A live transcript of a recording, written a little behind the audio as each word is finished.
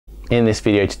In this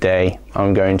video today,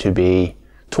 I'm going to be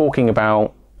talking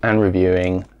about and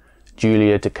reviewing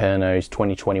Julia Ducournau's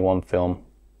 2021 film,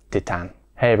 Titane.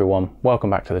 Hey everyone, welcome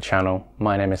back to the channel.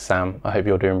 My name is Sam. I hope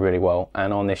you're doing really well.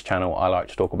 And on this channel, I like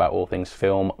to talk about all things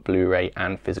film, Blu-ray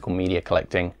and physical media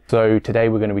collecting. So today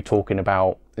we're going to be talking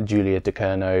about Julia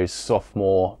Ducournau's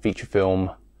sophomore feature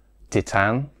film,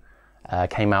 Titane.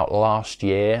 Came out last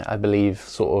year, I believe.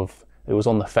 It was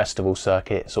on the festival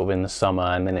circuit sort of in the summer,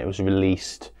 and then it was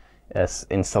released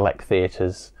in select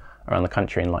theatres around the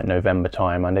country in like November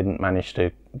time. I didn't manage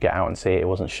to get out and see it. It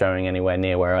wasn't showing anywhere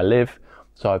near where I live,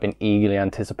 so I've been eagerly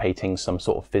anticipating some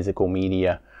sort of physical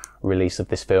media release of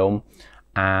this film,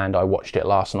 and I watched it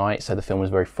last night, so the film was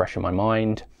very fresh in my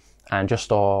mind. And just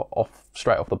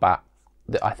straight off the bat,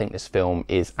 I think this film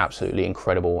is absolutely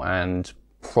incredible and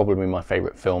probably my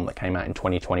favourite film that came out in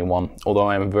 2021, although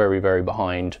I am very, very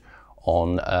behind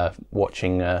on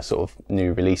watching sort of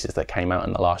new releases that came out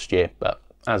in the last year. But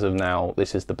as of now,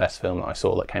 this is the best film that I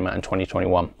saw that came out in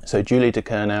 2021. So Julia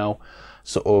Ducournau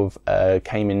sort of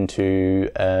came into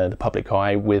the public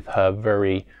eye with her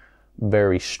very,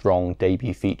 very strong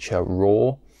debut feature,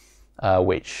 Raw,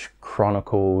 which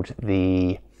chronicled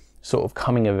the sort of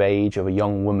coming of age of a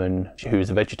young woman who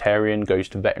is a vegetarian, goes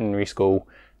to veterinary school,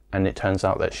 and it turns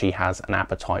out that she has an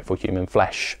appetite for human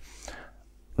flesh.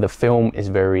 The film is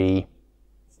very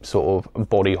sort of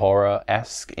body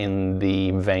horror-esque in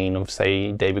the vein of,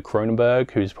 say, David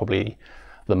Cronenberg, who's probably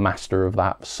the master of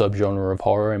that subgenre of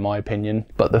horror in my opinion.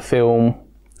 But the film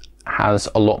has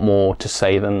a lot more to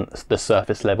say than the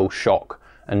surface level shock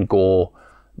and gore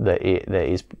that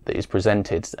is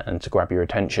presented and to grab your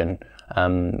attention.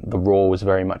 The Raw was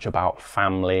very much about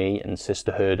family and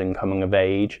sisterhood and coming of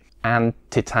age, and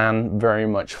Titane very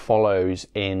much follows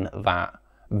in that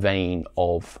vein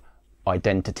of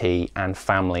identity and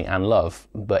family and love,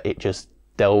 but it just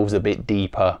delves a bit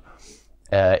deeper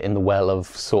in the well of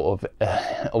sort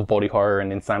of body horror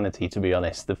and insanity, to be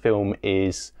honest. The film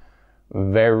is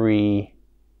very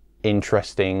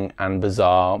interesting and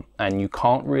bizarre, and you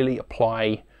can't really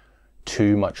apply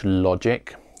too much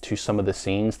logic to some of the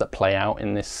scenes that play out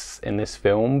in this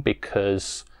film,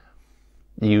 because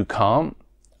you can't.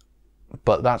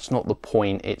 But that's not the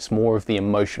point. It's more of the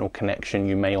emotional connection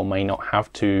you may or may not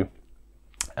have to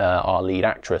our lead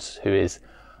actress, who is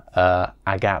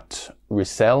Agathe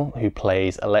Roussel, who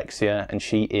plays Alexia, and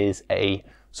she is a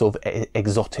sort of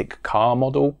exotic car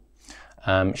model.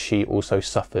 She also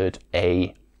suffered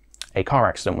a car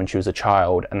accident when she was a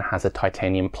child and has a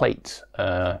titanium plate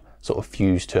sort of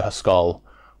fused to her skull,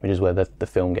 which is where the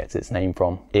film gets its name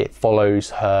from. It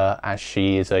follows her as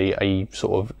she is a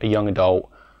sort of a young adult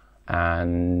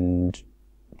and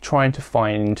trying to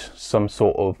find some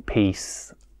sort of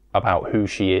peace about who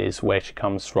she is, where she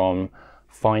comes from,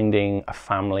 finding a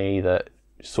family that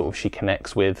sort of she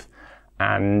connects with,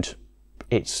 and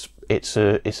it's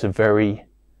a very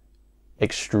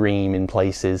extreme in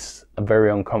places, a very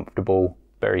uncomfortable,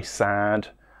 very sad.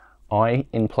 I,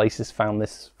 in places, found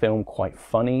this film quite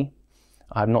funny.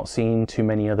 I've not seen too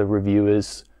many other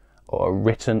reviewers, or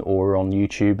written or on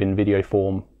YouTube in video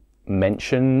form,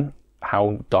 mention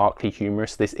how darkly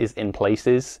humorous this is in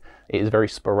places. It is very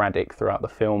sporadic throughout the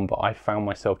film, but I found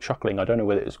myself chuckling. I don't know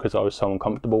whether it was because I was so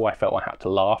uncomfortable. I felt I had to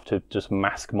laugh to just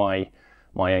mask my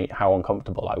how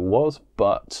uncomfortable I was,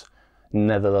 but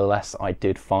nevertheless, I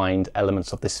did find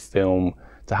elements of this film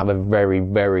to have a very,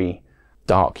 very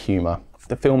dark humor.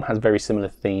 The film has very similar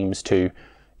themes to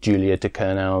Julia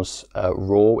Ducournau's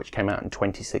Raw, which came out in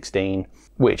 2016,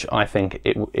 which I think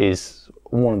it is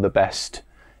one of the best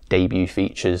debut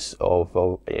features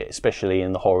of especially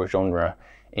in the horror genre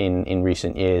in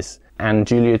recent years. And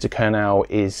Julia Ducournau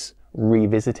is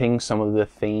revisiting some of the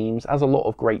themes, as a lot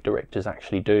of great directors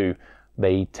actually do.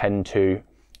 They tend to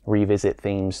revisit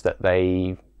themes that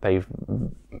they've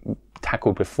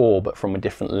tackled before, but from a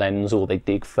different lens, or they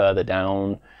dig further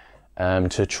down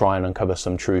to try and uncover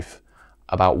some truth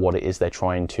about what it is they're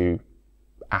trying to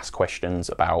ask questions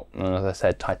about. And as I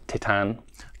said, Titane,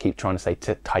 I keep trying to say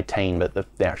Titane, but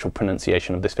the actual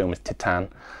pronunciation of this film is Titane,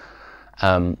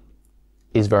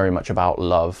 is very much about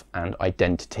love and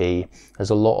identity.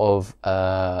 There's a lot of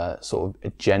sort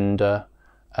of gender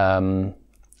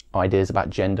ideas about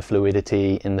gender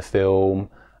fluidity in the film,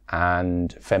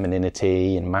 and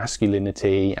femininity and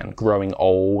masculinity and growing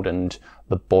old and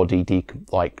the body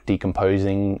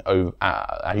decomposing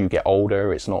as you get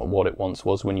older. It's not what it once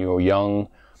was when you were young.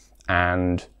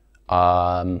 And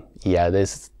yeah,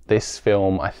 this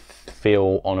film, I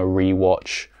feel on a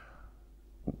rewatch,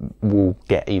 will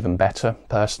get even better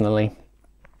personally.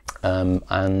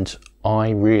 And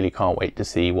I really can't wait to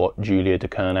see what Julia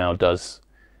Ducournau does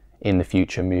in the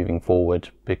future moving forward,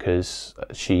 because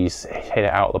she's hit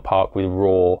it out of the park with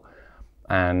Raw.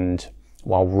 And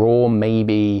while Raw may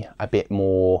be a bit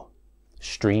more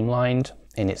streamlined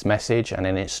in its message and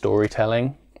in its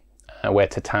storytelling, where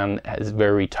Titane has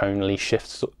very tonally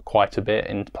shifts quite a bit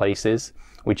in places,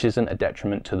 which isn't a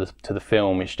detriment to the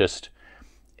film. It's just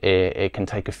it can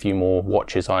take a few more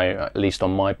watches, at least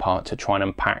on my part, to try and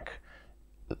unpack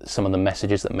some of the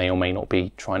messages that may or may not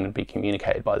be trying to be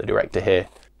communicated by the director here.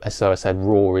 So I said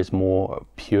Raw is more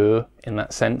pure in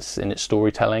that sense in its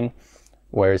storytelling,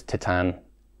 whereas Titane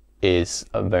is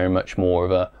very much more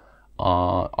of a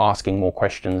asking more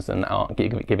questions than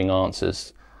giving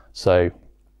answers. So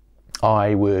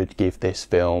I would give this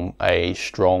film a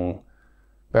strong,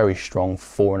 very strong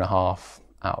 4.5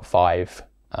 out of 5,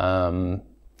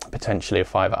 potentially a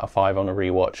 5 out of 5 on a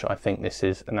rewatch. I think this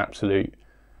is an absolute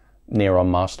near-on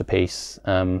masterpiece.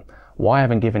 Why I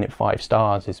haven't given it 5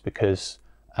 stars is because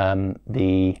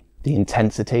the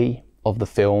intensity of the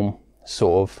film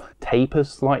sort of tapers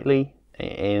slightly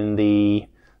in the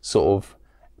sort of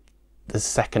the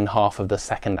second half of the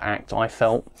second act, I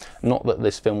felt. Not that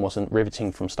this film wasn't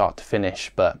riveting from start to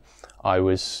finish, but I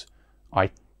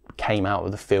came out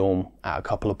of the film at a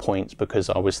couple of points because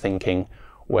I was thinking,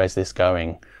 where's this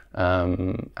going?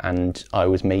 And I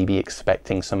was maybe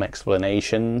expecting some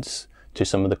explanations to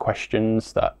some of the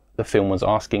questions that the film was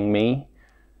asking me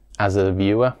as a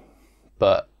viewer,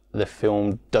 but the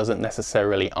film doesn't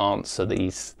necessarily answer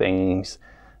these things.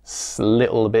 It's a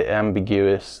little bit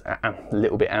ambiguous. I'll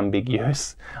leave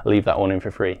that one in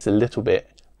for free. It's a little bit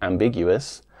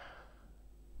ambiguous,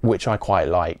 which I quite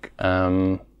like.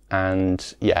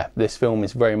 And yeah, this film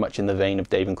is very much in the vein of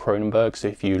David Cronenberg. So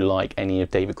if you like any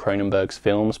of David Cronenberg's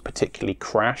films, particularly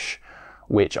Crash,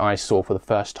 which I saw for the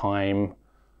first time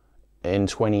in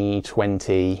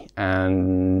 2020,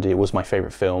 and it was my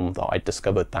favorite film that I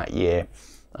discovered that year.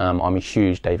 I'm a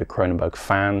huge David Cronenberg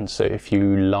fan. So if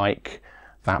you like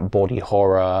that body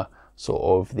horror, sort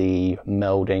of the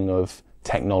melding of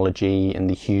technology and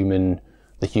the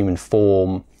human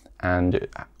form, and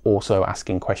also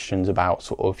asking questions about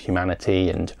sort of humanity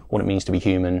and what it means to be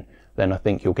human, then I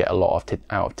think you'll get a lot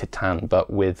out of Titane,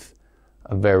 but with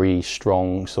a very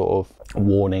strong sort of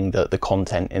warning that the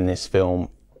content in this film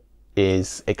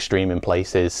is extreme in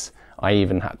places. I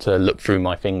even had to look through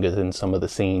my fingers in some of the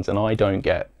scenes, and I don't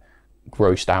get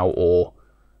grossed out or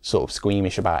sort of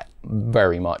squeamish about it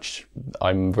very much.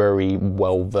 I'm very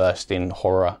well versed in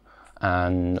horror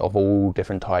and of all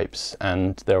different types,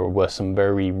 and there were some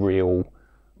very real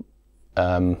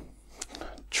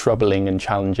troubling and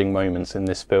challenging moments in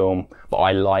this film, but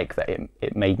I like that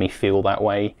it made me feel that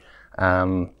way.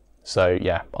 So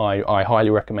yeah, I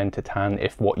highly recommend Titane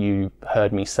if what you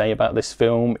heard me say about this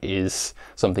film is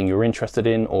something you're interested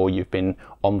in, or you've been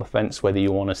on the fence whether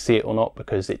you want to see it or not,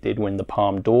 because it did win the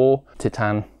Palme d'Or.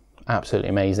 Titane, absolutely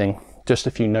amazing. Just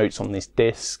a few notes on this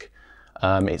disc.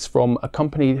 It's from a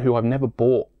company who I've never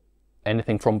bought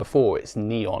anything from before. It's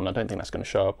Neon. I don't think that's going to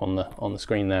show up on the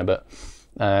screen there, but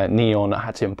Neon, I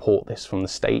had to import this from the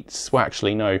States. Well,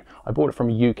 actually no, I bought it from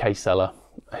a UK seller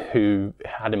who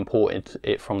had imported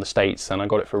it from the States, and I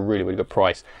got it for a really, really good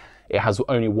price. It has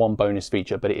only one bonus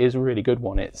feature, but it is a really good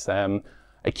one. It's a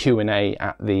Q&A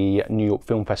at the New York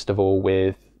Film Festival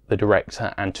with the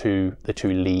director and the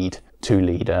two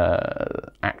lead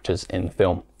actors in the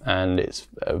film, and it's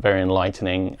very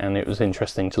enlightening. And it was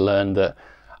interesting to learn that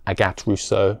Agathe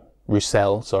Roussel,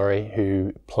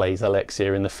 who plays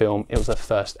Alexia in the film, it was her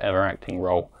first ever acting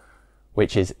role,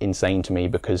 which is insane to me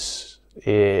because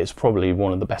it's probably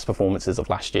one of the best performances of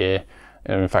last year,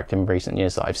 and in fact in recent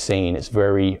years that I've seen. It's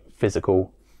very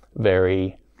physical,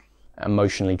 very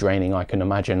emotionally draining, I can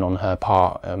imagine, on her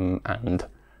part, and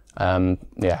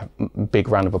yeah, big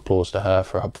round of applause to her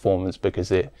for her performance,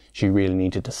 because she really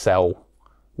needed to sell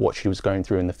what she was going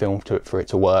through in the film for it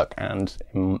to work, and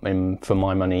for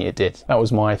my money it did. That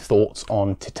was my thoughts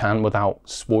on Titane without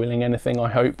spoiling anything, I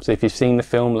hope. So if you've seen the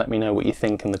film, let me know what you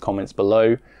think in the comments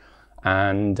below,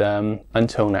 and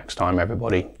until next time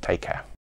everybody, take care.